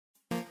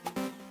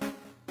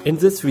In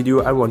this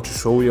video I want to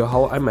show you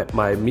how I map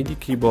my MIDI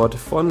keyboard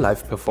for a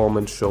live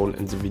performance shown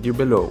in the video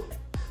below.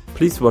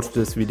 Please watch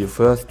this video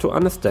first to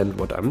understand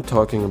what I'm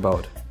talking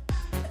about.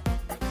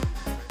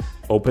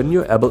 Open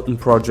your Ableton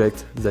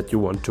project that you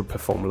want to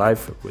perform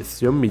live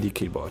with your MIDI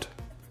keyboard.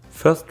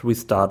 First we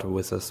start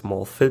with a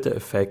small filter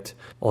effect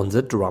on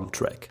the drum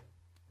track.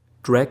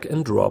 Drag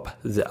and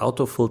drop the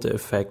auto filter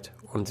effect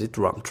on the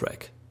drum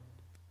track.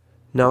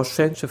 Now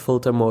change the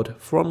filter mode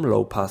from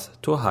low pass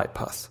to high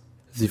pass.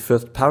 The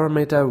first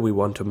parameter we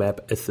want to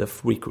map is the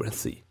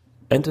frequency.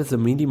 Enter the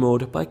MIDI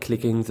mode by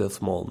clicking the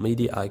small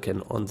MIDI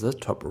icon on the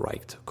top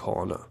right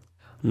corner.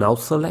 Now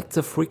select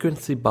the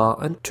frequency bar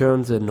and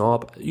turn the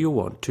knob you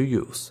want to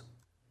use.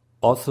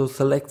 Also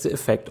select the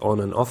effect on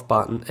and off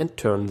button and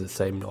turn the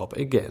same knob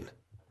again.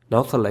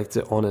 Now select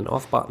the on and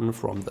off button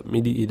from the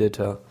MIDI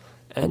editor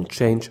and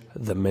change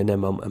the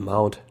minimum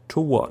amount to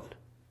 1.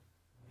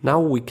 Now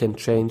we can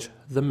change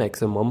the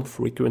maximum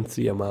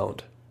frequency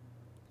amount.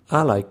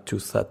 I like to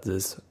set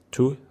this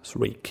to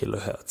 3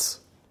 kHz.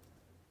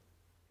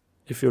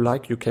 If you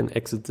like, you can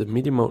exit the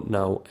MIDI mode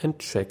now and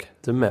check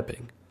the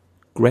mapping.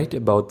 Great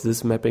about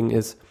this mapping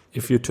is,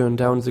 if you turn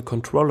down the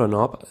controller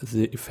knob,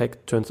 the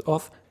effect turns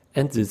off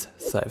and this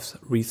saves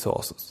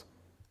resources.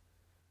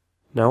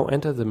 Now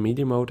enter the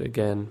MIDI mode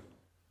again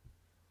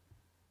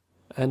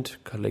and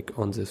click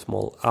on the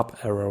small up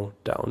arrow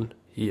down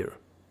here.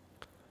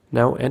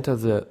 Now enter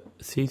the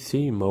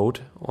CC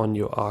mode on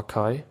your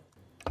Akai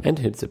and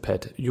hit the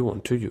pad you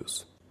want to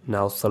use.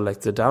 Now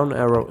select the down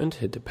arrow and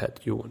hit the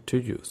pad you want to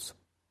use.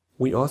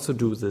 We also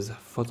do this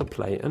for the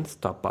play and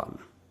stop button.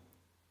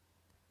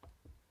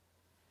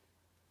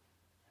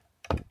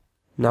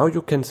 Now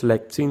you can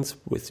select scenes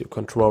with your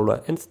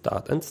controller and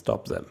start and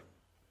stop them.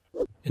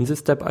 In this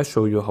step I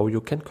show you how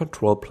you can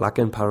control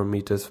plugin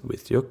parameters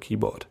with your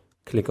keyboard.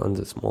 Click on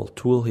the small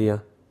tool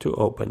here to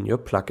open your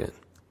plugin.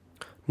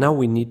 Now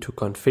we need to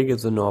configure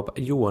the knob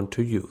you want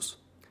to use.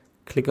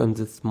 Click on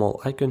this small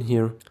icon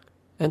here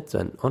and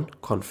then on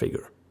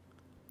Configure.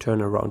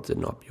 Turn around the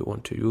knob you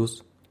want to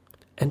use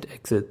and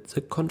exit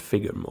the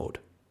Configure mode.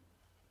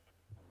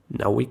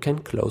 Now we can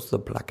close the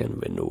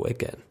plugin window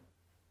again.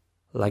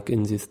 Like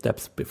in the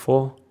steps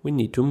before, we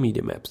need to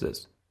MIDI map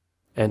this.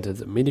 Enter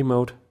the MIDI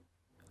mode,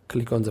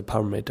 click on the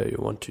parameter you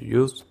want to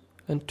use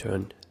and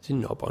turn the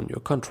knob on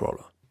your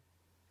controller.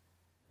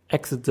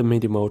 Exit the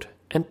MIDI mode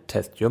and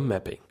test your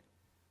mapping.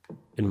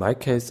 In my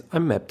case, I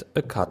mapped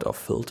a cutoff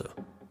filter.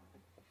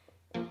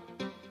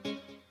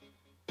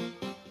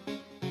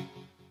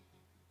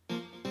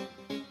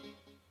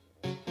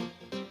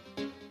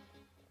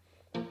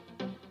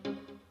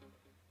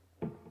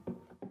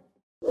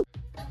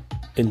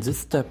 In this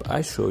step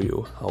I show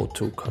you how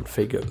to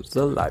configure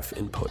the live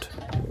input.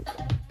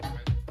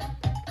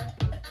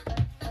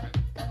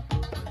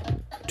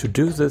 To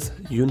do this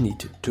you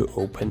need to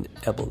open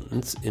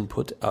Ableton's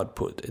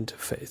input-output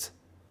interface.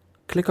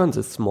 Click on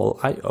the small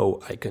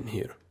I/O icon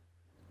here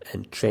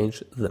and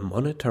change the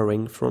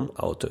monitoring from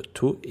auto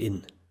to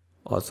in.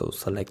 Also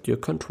select your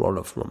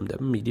controller from the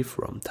MIDI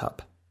from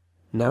tab.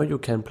 Now you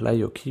can play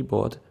your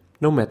keyboard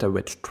no matter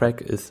which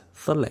track is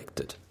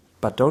selected.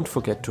 But don't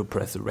forget to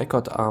press the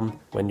record arm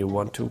when you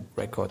want to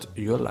record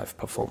your live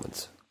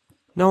performance.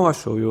 Now I'll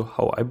show you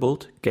how I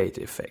build gate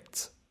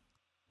effects.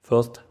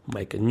 First,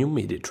 make a new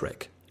MIDI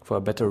track. For a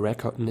better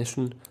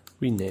recognition,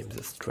 rename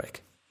this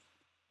track.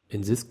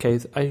 In this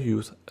case I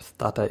use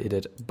Starter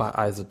Edit by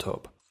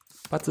Isotope,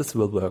 but this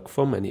will work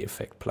for many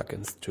effect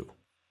plugins too.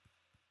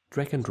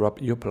 Drag and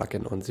drop your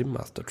plugin on the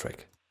master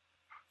track.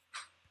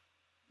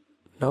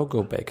 Now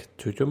go back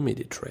to your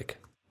MIDI track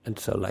and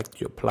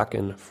select your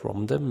plugin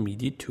from the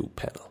MIDI 2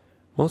 panel.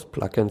 Most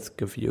plugins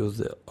give you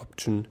the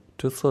option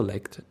to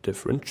select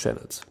different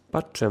channels,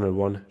 but channel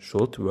 1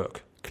 should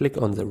work. Click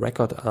on the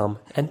record arm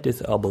and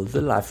disable the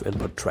live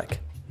input track.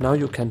 Now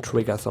you can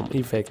trigger some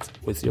effects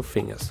with your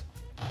fingers.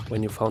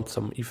 When you found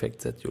some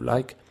effects that you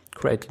like,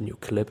 create a new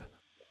clip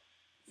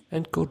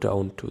and go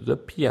down to the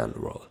piano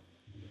roll.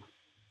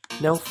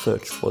 Now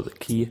search for the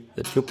key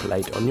that you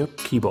played on your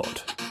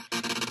keyboard.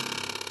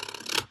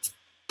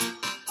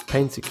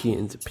 Paint the key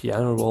in the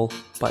piano roll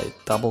by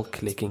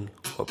double-clicking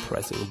or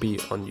pressing B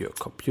on your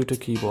computer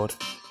keyboard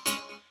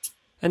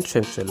and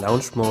change the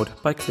launch mode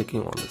by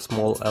clicking on the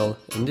small L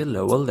in the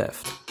lower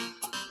left.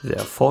 There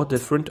are 4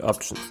 different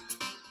options,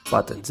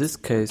 but in this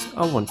case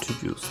I want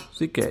to use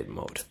the gate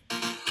mode.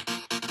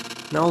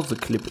 Now the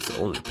clip is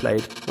only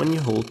played when you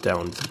hold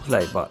down the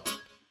play button.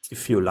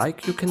 If you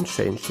like, you can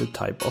change the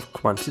type of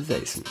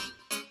quantization.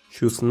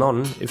 Choose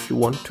none if you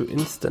want to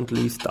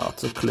instantly start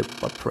the clip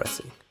by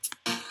pressing.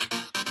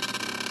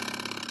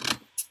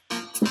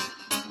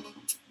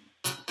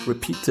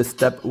 Repeat this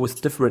step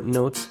with different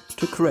notes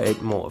to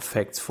create more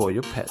effects for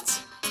your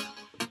pads.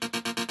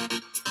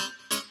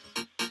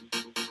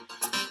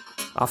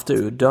 After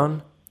you're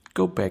done,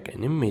 go back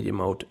in the MIDI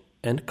mode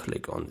and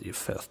click on the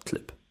first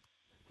clip.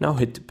 Now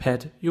hit the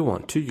pad you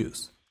want to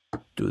use.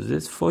 Do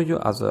this for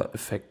your other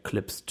effect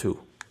clips too.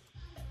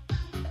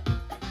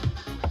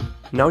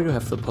 Now you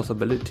have the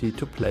possibility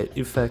to play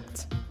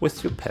effects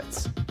with your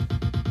pads.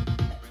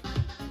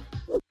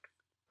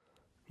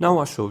 Now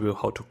I'll show you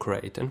how to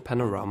create a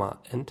panorama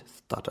and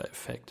stutter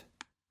effect.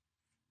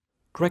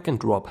 Drag and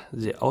drop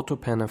the auto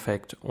pan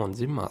effect on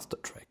the master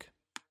track.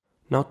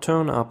 Now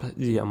turn up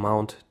the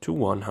amount to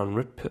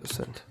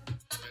 100%.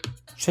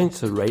 Change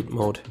the rate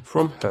mode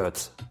from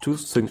Hertz to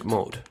sync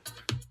mode.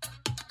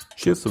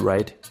 Choose the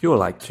rate you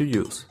like to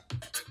use.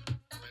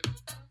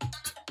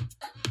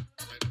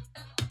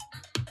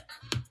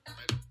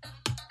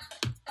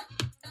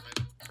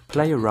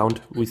 Play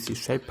around with the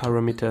shape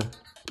parameter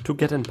to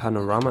get a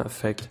panorama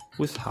effect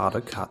with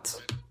harder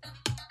cuts.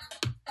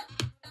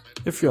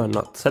 If you are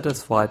not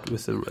satisfied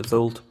with the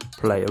result,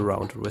 play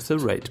around with the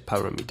rate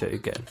parameter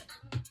again.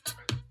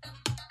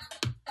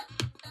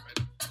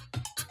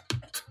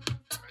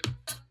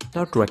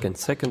 Now drag a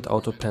second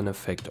auto pan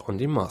effect on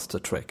the master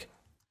track.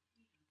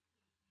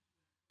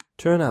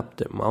 Turn up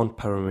the mount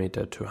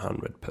parameter to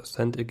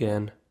 100%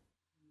 again.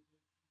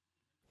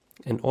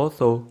 And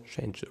also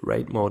change the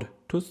rate mode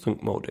to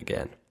sync mode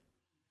again.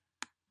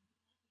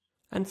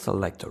 And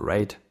select the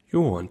rate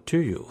you want to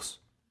use.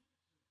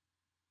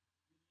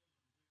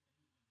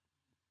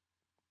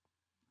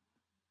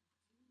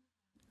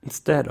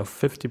 Instead of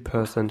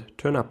 50%,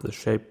 turn up the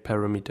shape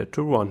parameter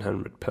to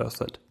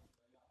 100%.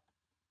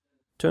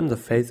 Turn the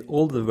phase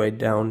all the way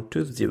down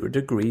to 0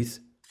 degrees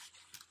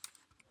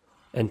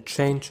and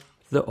change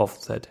the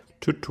offset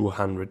to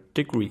 200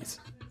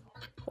 degrees.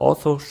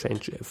 Also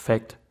change the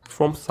effect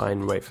from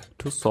sine wave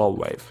to saw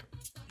wave.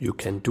 You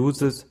can do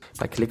this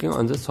by clicking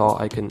on the saw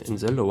icon in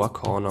the lower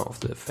corner of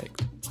the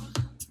effect.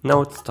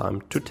 Now it's time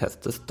to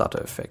test the stutter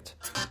effect.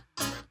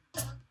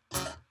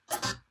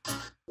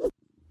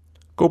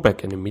 Go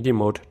back in the MIDI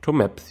mode to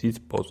map these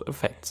both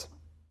effects.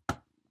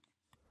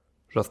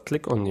 Just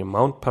click on the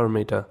mount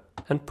parameter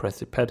and press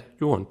the pad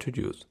you want to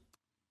use.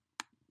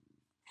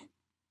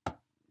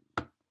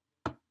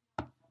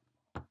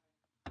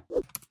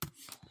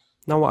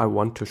 Now I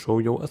want to show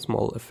you a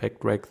small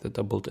effect rack that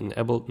I built in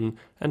Ableton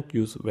and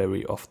use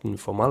very often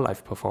for my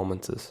live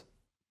performances.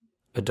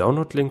 A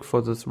download link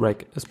for this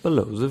rack is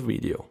below the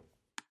video.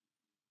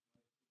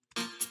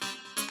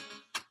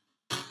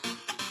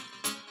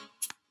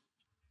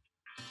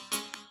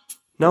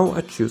 Now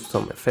I choose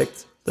some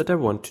effects that I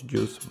want to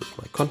use with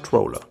my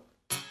controller.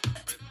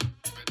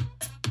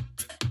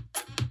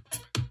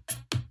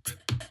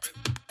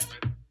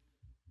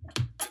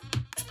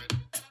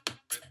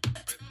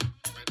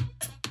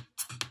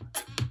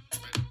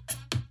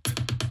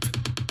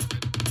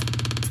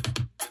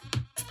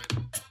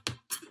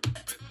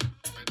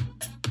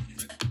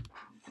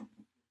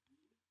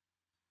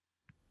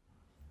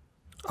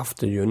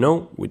 After you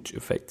know which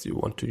effects you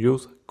want to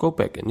use, go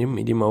back in your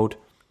MIDI mode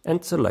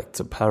and select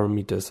the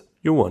parameters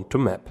you want to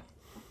map.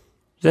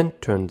 Then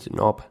turn the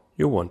knob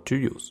you want to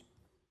use.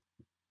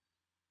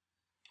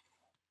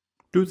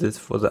 Do this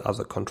for the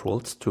other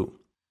controls too.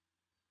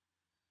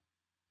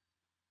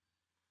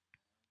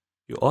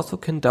 You also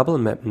can double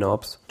map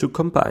knobs to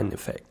combine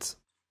effects.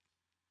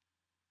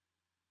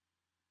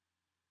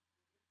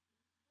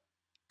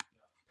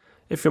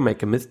 If you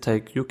make a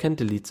mistake, you can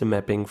delete the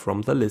mapping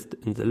from the list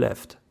in the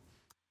left.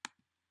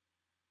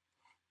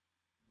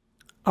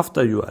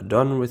 After you are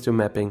done with your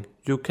mapping,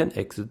 you can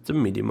exit the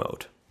MIDI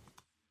mode.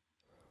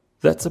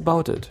 That's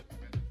about it.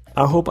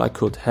 I hope I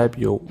could help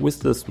you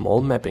with this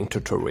small mapping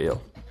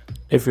tutorial.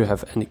 If you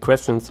have any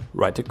questions,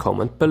 write a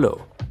comment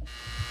below.